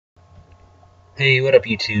Hey, what up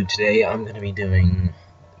YouTube? Today I'm going to be doing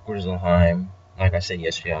Grizzleheim. Like I said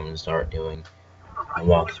yesterday, I'm going to start doing a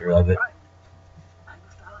walkthrough of it.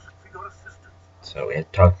 So we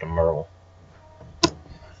have to talk to Merle.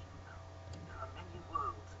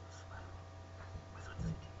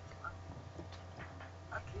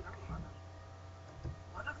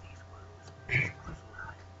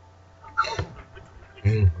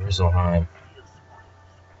 Grizzleheim.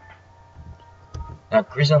 Now,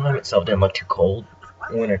 Grizzleheim itself didn't look too cold.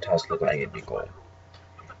 Winter Tusk looked like it'd be cold.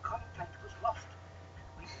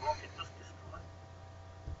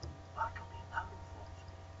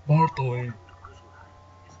 Bartley.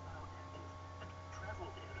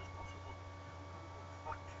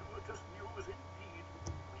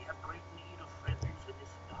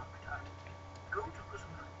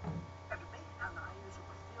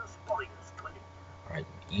 Alright,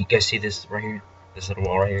 you guys see this right here? This little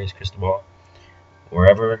wall right here, his crystal ball?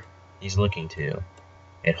 Wherever he's looking to,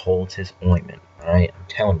 it holds his ointment. Alright, I'm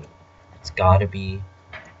telling you. It's gotta be.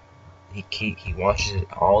 He watches it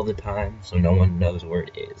all the time, so no one knows where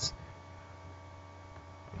it is.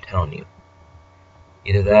 I'm telling you.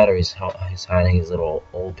 Either that or he's hiding his little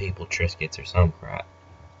old people Triscuits or some crap.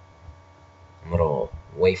 Little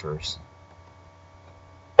wafers.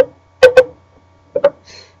 Oh,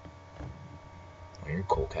 you're a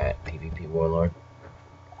cool cat, PvP Warlord.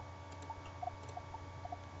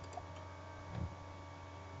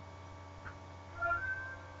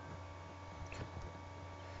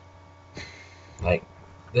 Like,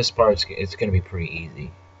 this part, it's gonna be pretty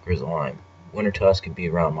easy. Grizzleheim. Winter Tusk could be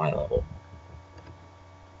around my level.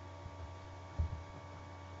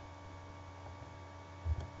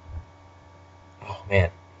 Oh man,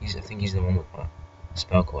 I think he's the one with my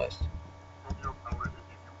spell quest.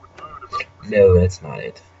 No, that's not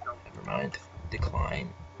it. Never mind.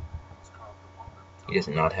 Decline. He does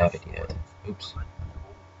not have it yet. Oops.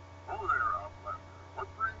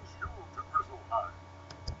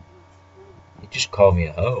 He just called me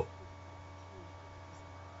a hoe.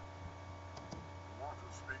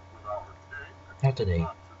 Not today.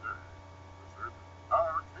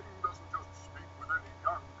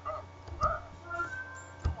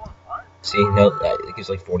 See, no, it gives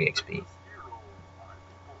like 40 XP.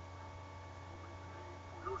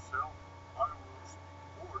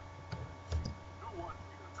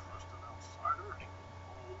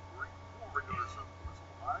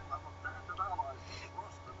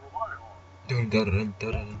 Dun, dun, dun,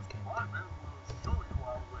 dun, dun, dun.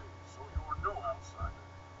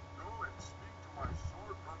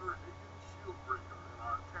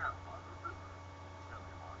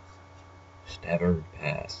 Stabber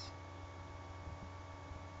Pass.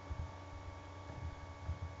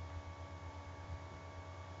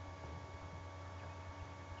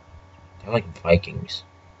 They're like Vikings.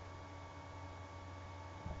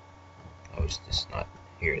 Oh, it's just not.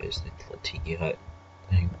 Here it is, the little tiki hut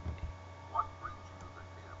thing.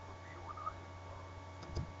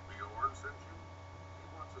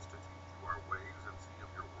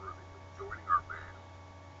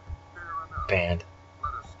 Band.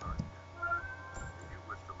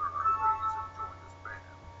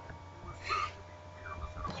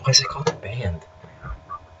 Why is it called a band?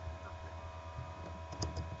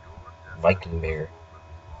 Viking Bear.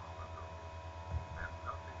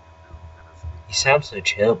 He sounds so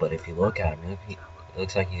chill, but if you look at him, it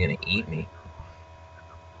looks like he's gonna eat me.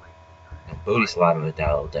 And booty slap him with that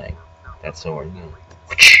little thing. That sword, you know.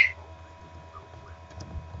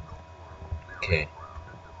 Okay.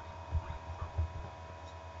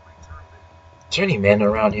 Is there any men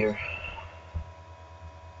around here?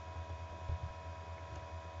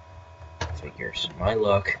 Figures. My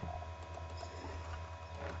luck.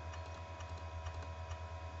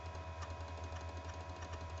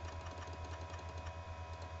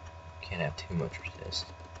 Can't have too much resist.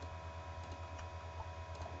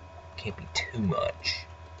 Can't be too much.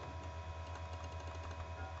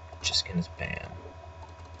 Just gonna spam.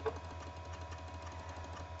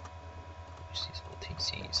 Just these little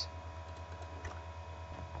TCs.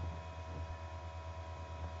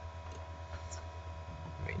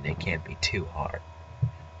 I mean, they can't be too hard.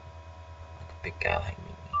 Like a big guy like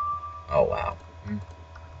me. Oh wow.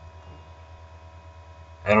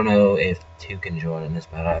 I don't know if 2 can join in this,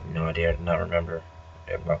 but I have no idea. I do not remember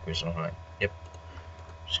about Grizzleheim. Yep.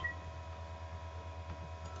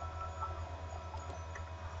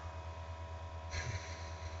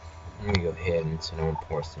 Let me go ahead and so no one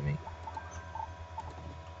reports to me.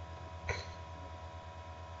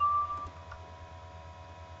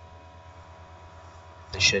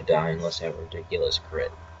 They should die unless they have a ridiculous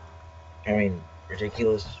crit. I mean,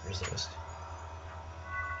 ridiculous resist.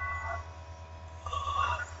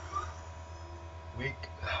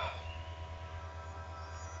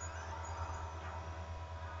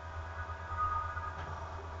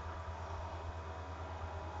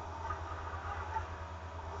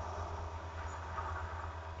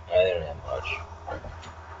 doing that much.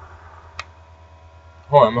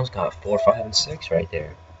 Oh, I almost got 4, 5, and 6 right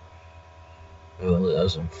there. Ooh,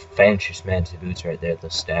 those are some fancy fancy boots right there. The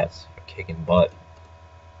stats are kicking butt.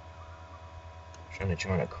 I'm trying to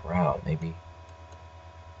join a crowd, maybe.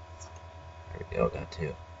 There we go, got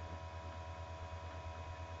 2.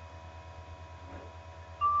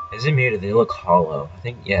 Is it muted? They look hollow. I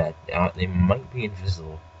think, yeah, they might be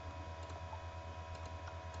invisible.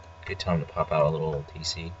 Good time to pop out a little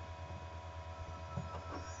TC.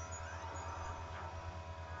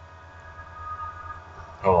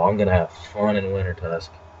 Oh, I'm gonna have fun in Winter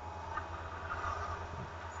Tusk.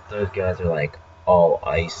 Those guys are like all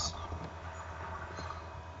ice.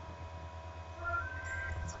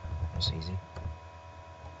 That's easy.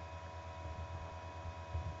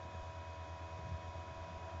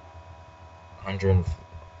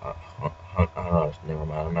 Oh, never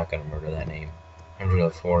mind. I'm not gonna murder that name.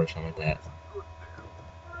 104 or something like that.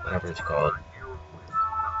 Whatever it's called.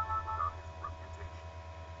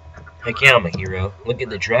 Heck yeah, I'm a hero. Look at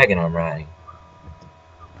the dragon I'm riding.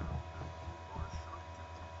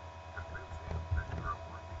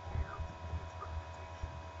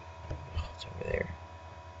 Oh, it's over there.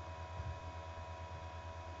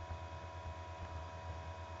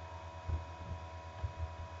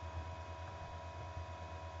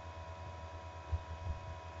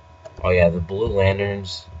 Oh yeah, the blue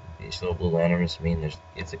lanterns, these little blue lanterns mean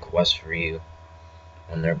it's a quest for you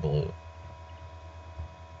when they're blue.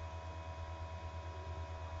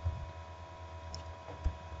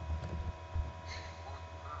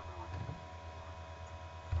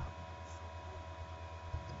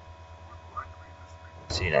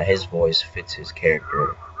 See, now his voice fits his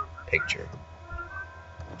character picture.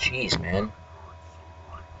 Jeez, man.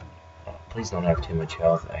 Oh, please don't have too much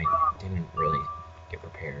health. I didn't really get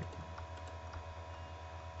prepared.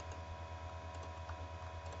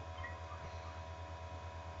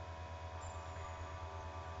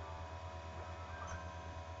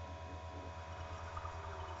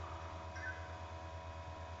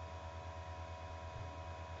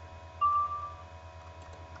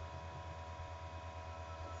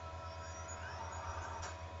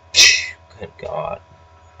 Good God.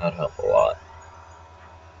 That'd help a lot.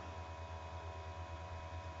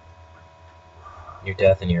 Your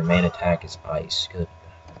death and your main attack is ice. Good.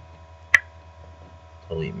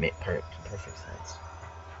 Totally made perfect sense.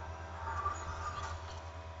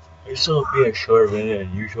 This will be a shorter video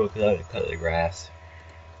than usual because I have to cut the grass.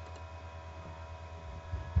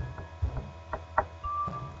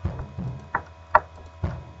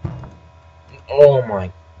 Oh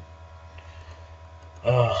my.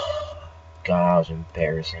 Oh, God, that was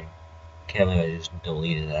embarrassing. Can't believe I just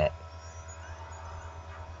deleted that.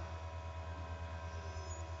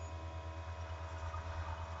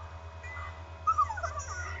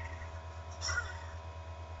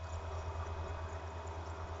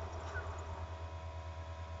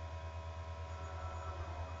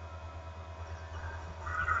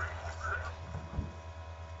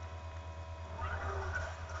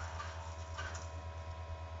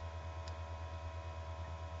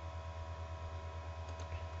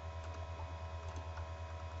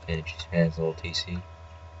 Energy spans a little TC.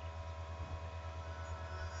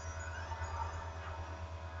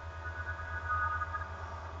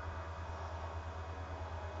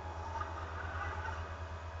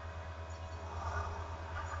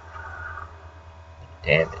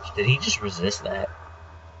 Damage. Did he just resist that?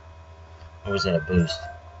 Or was that a boost?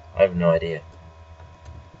 I have no idea.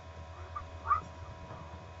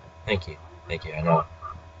 Thank you. Thank you, I know.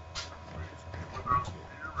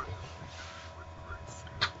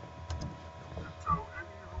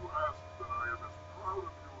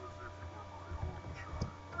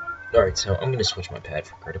 Alright, so I'm gonna switch my pad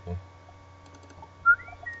for critical.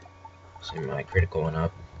 See my critical went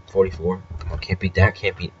up. 44. Come on, can't beat that.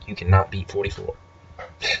 Can't beat. You cannot beat 44.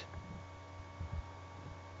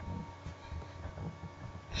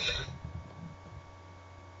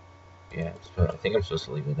 Yeah, so I think I'm supposed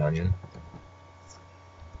to leave the dungeon.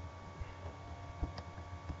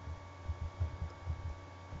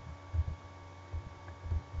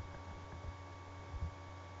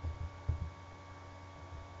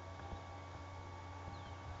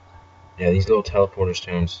 Yeah, these little teleporter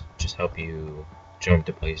stones just help you jump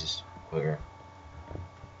to places quicker.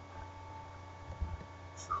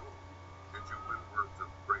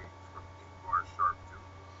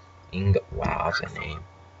 Wow, that's a name.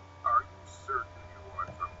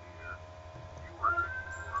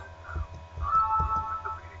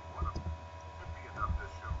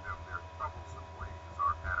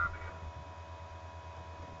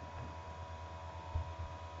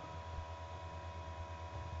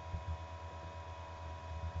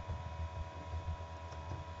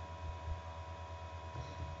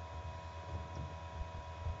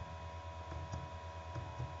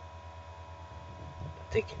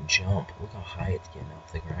 They can jump. Look how high it's getting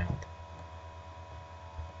off the ground.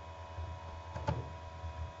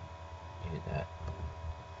 Needed that.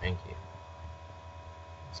 Thank you.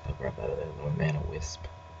 Let's go grab that other little mana wisp.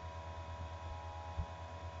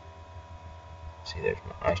 See, there's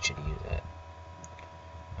my. I should use that.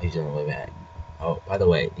 I'll use it on the way back. Oh, by the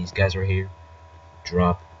way, these guys right here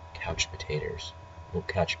drop couch potatoes. Little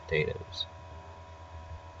couch potatoes.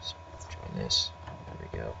 Let's join this. There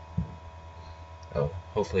we go. Oh,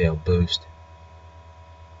 hopefully I'll boost.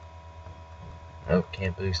 Oh,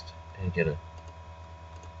 can't boost. Didn't get it.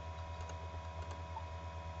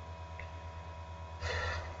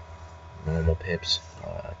 Normal pips.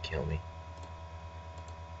 Kill me.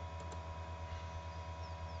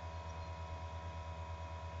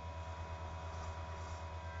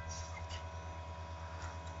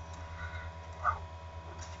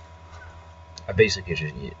 I basically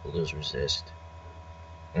just lose resist.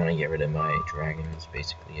 I want to get rid of my dragon. That's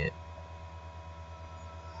basically it.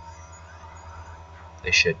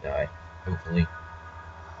 They should die, hopefully.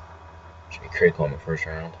 Should be critical in the first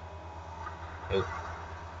round. Oh.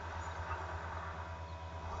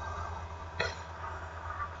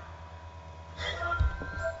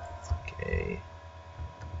 Okay.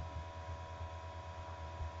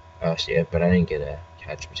 Oh, yeah, but I didn't get a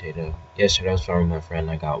couch potato. Yesterday I was farming with my friend,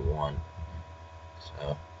 I got one.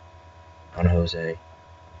 So, on Jose.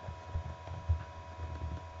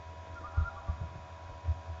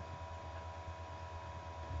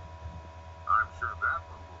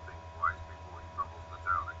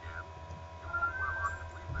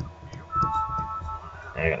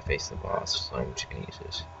 I gotta face the boss, so I'm just gonna use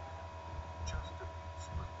this.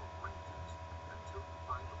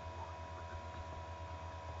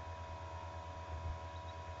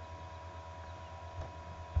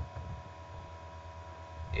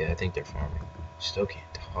 Yeah, I think they're farming. Still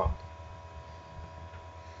can't talk.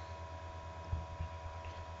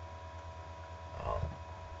 Oh.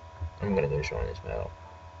 I'm gonna go join this battle.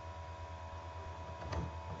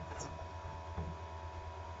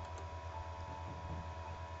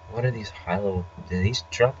 What are these high level? Did these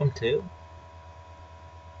drop them too?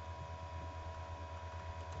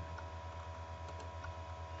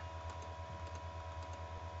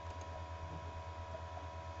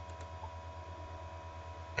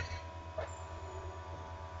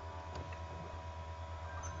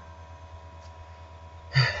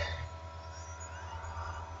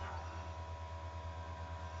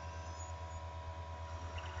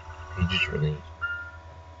 He just really.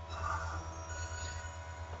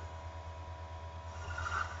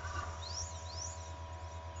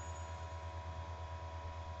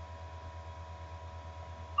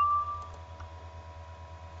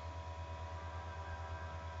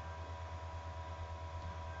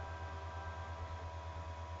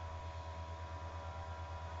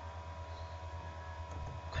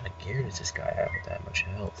 What kind of gear does this guy have with that much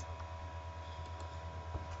health?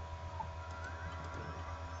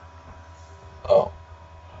 Oh.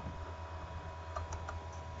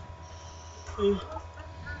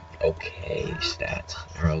 Okay stats.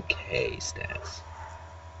 They're okay stats.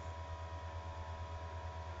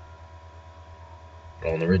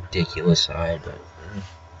 On the ridiculous side, but.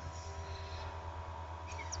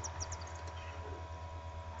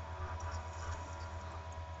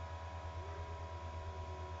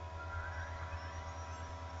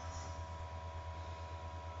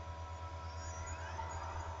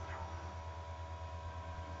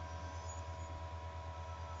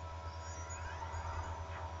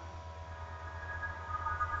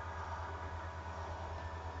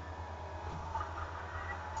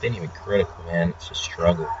 Didn't even critical, man. It's a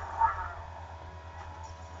struggle.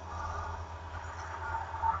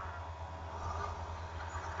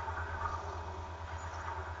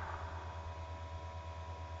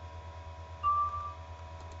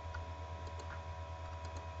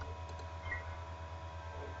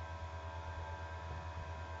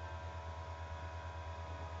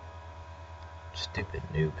 Stupid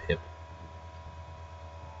noob hip.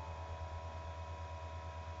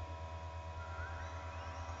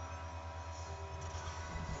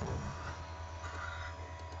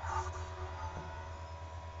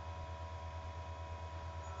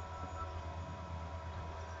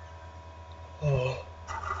 Oh.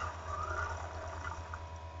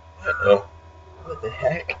 Uh-oh. What the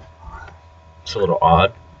heck? It's a little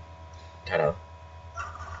odd. Kind of.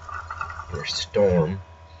 Your storm.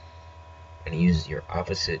 And use your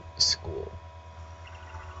opposite school.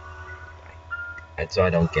 That's what I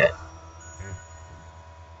don't get.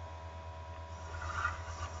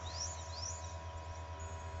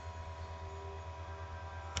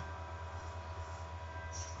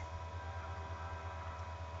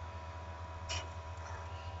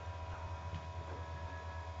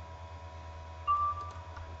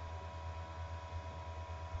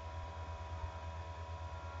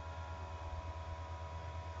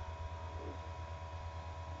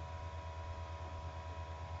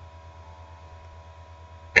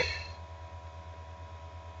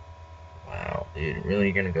 Dude, really,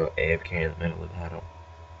 you're gonna go AFK in the middle of the battle?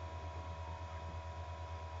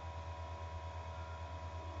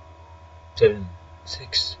 Seven,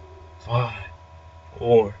 6, 5,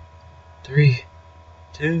 4, 3,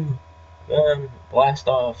 2, 1, blast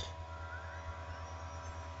off.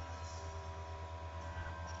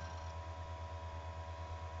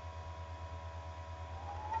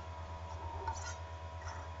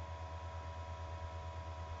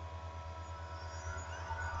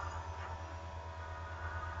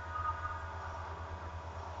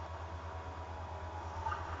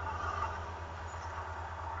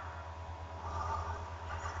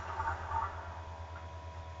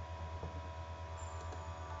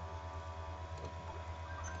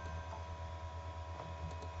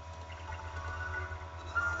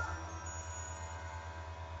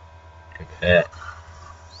 Good bet.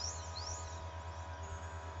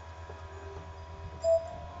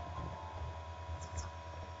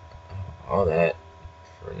 All that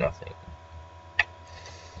for nothing.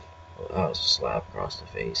 Well, that was a slap across the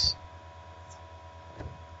face.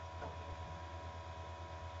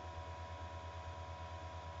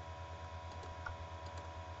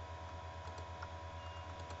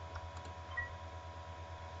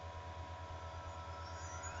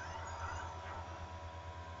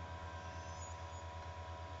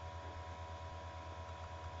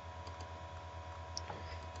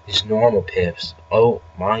 These normal pips. Oh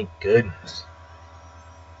my goodness.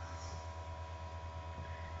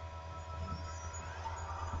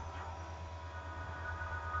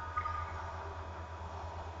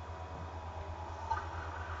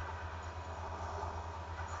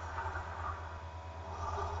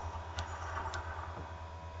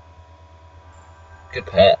 Good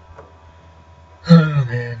pat. Oh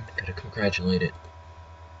man, gotta congratulate it.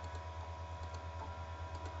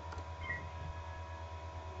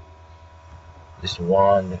 This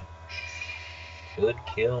wand should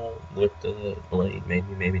kill with the blade.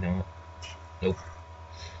 Maybe, maybe not. Nope.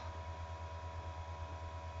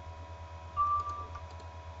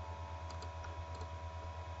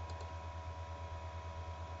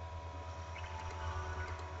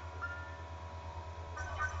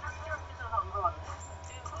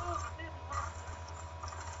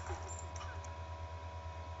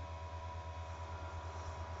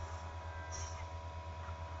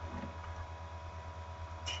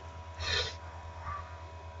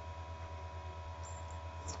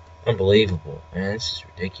 Unbelievable, man. This is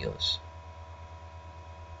ridiculous.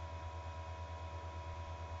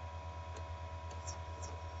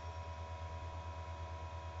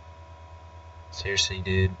 Seriously,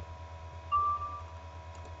 dude.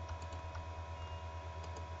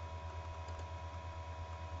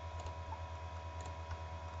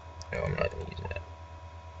 No, I'm not gonna use that.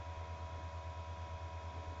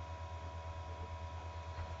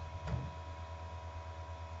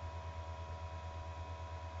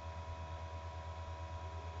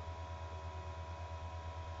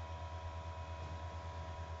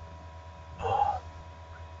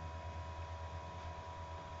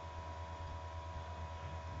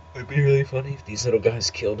 It'd be really funny if these little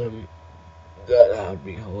guys killed him. That would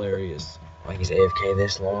be hilarious. Like he's AFK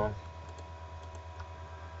this long.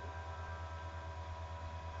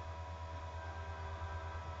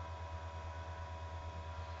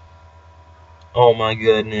 Oh my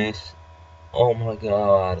goodness. Oh my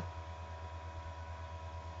god.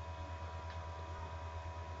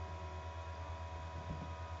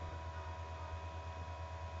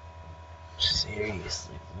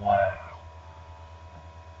 Seriously, wow.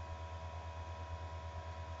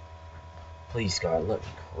 Please, God, let me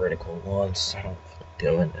critical once. I don't feel like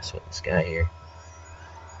doing this with this guy here.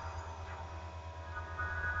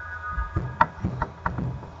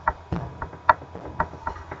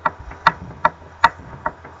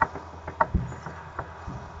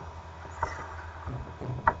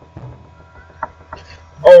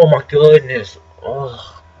 Oh my goodness.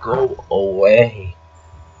 Oh, go away.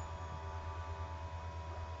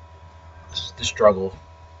 The struggle.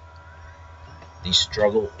 The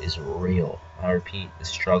struggle is real. I repeat, the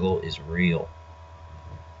struggle is real.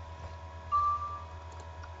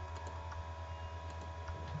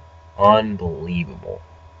 Unbelievable.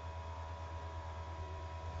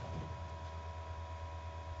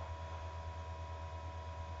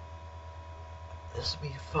 This will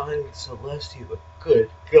be fine with Celestia, but good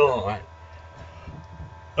God.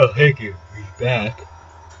 Oh, thank you. He's back.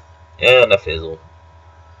 And a fizzle.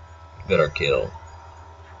 Better kill.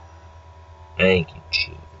 Thank you,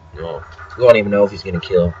 Chief. No, we don't even know if he's gonna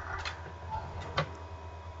kill.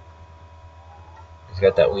 He's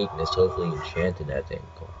got that weakness. Hopefully, enchanted that thing.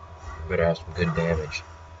 We better have some good damage.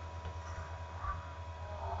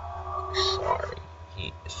 Sorry.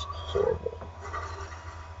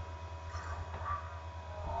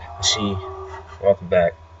 Yoshi, welcome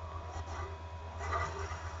back.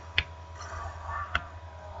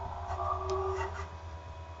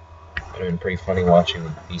 It would have been pretty funny watching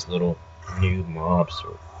these little new mobs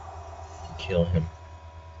kill him.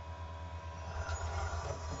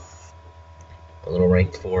 A little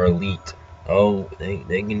rank 4 elite. Oh, they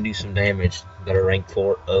can do some damage. Got a rank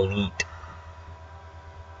 4 elite.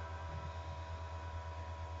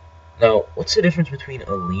 Now, what's the difference between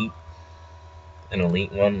elite, an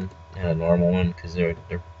elite one, and a normal one? Because they're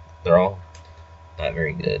all not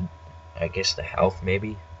very good. I guess the health,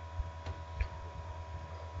 maybe.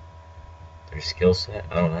 Their skill set.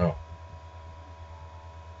 I don't know.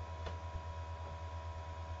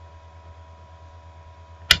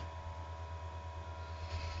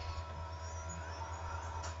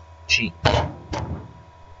 Cheat.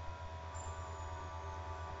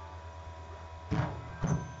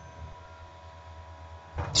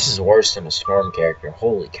 This is worse than a Storm character.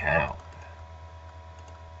 Holy cow.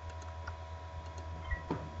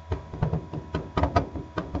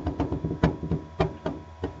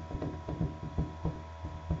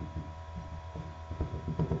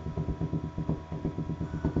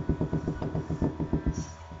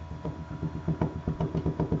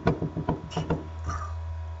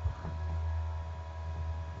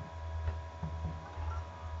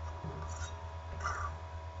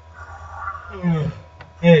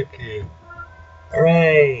 Heck yeah.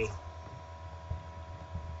 Hooray!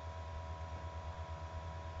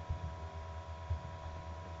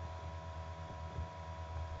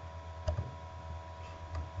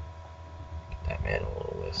 Get that man a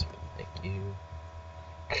little wisp. Thank you.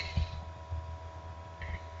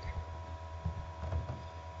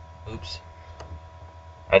 Oops.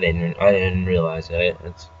 I didn't realize that. I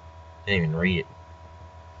didn't even read it.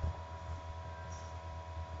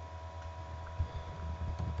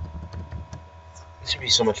 This would be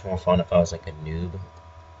so much more fun if I was like a noob.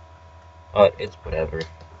 But it's whatever.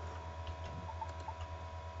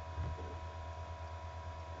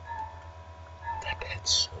 That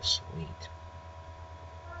pet's so sweet.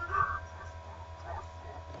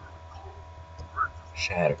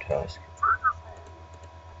 Shadow Tusk.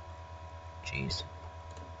 Jeez.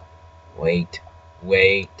 Wait.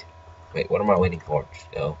 Wait, what am I waiting for? Just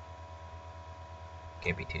go.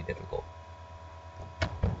 Can't be too difficult.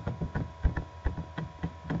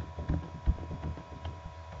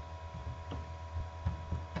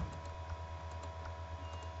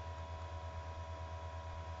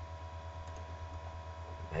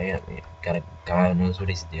 Man, got a guy who knows what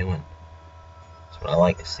he's doing. That's what I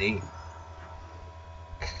like to see.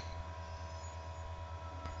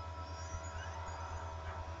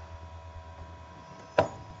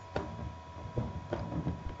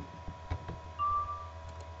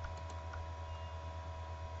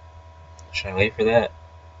 Should I wait for that?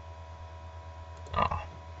 Oh.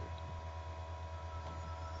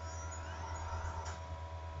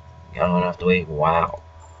 I don't have to wait. Wow.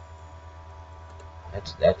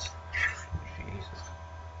 That's Jesus.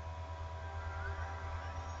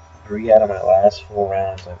 3 out of my last 4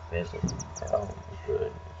 rounds I've fizzled. Oh my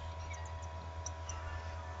goodness.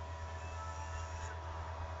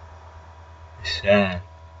 Sad.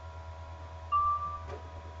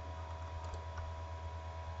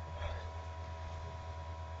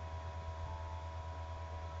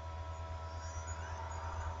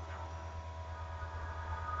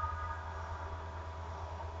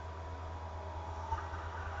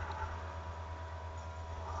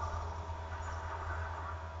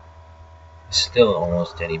 Still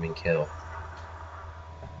almost didn't even kill.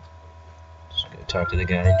 Just gonna talk to the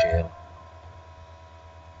guy in jail.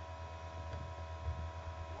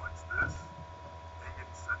 What's this? They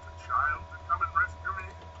didn't send a child to come and rescue me?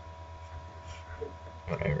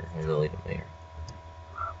 Whatever, I really don't care.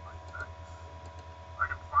 Grab my thanks. I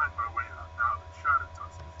can find my way out now that Shadow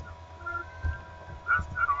Tusk is done. Best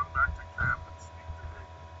head on back to camp and speak to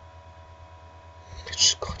Hagen.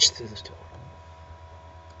 Just clutch through this door.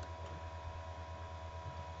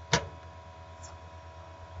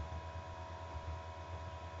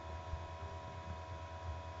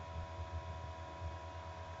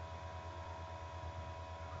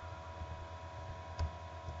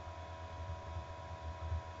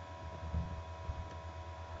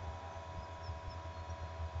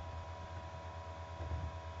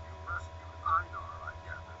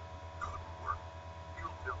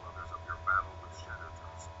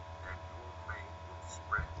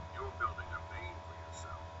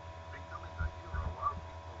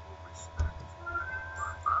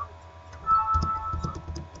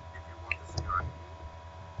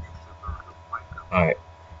 Alright.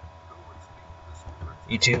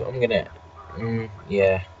 YouTube, I'm gonna...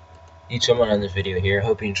 yeah. each someone on this video here.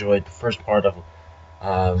 Hope you enjoyed the first part of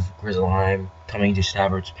Grizzleheim coming to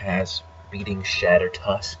Stabbard's Pass, beating Shatter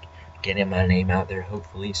Tusk, getting my name out there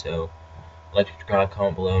hopefully. So like, subscribe,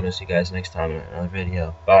 comment below, and I'll see you guys next time in another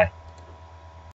video. Bye.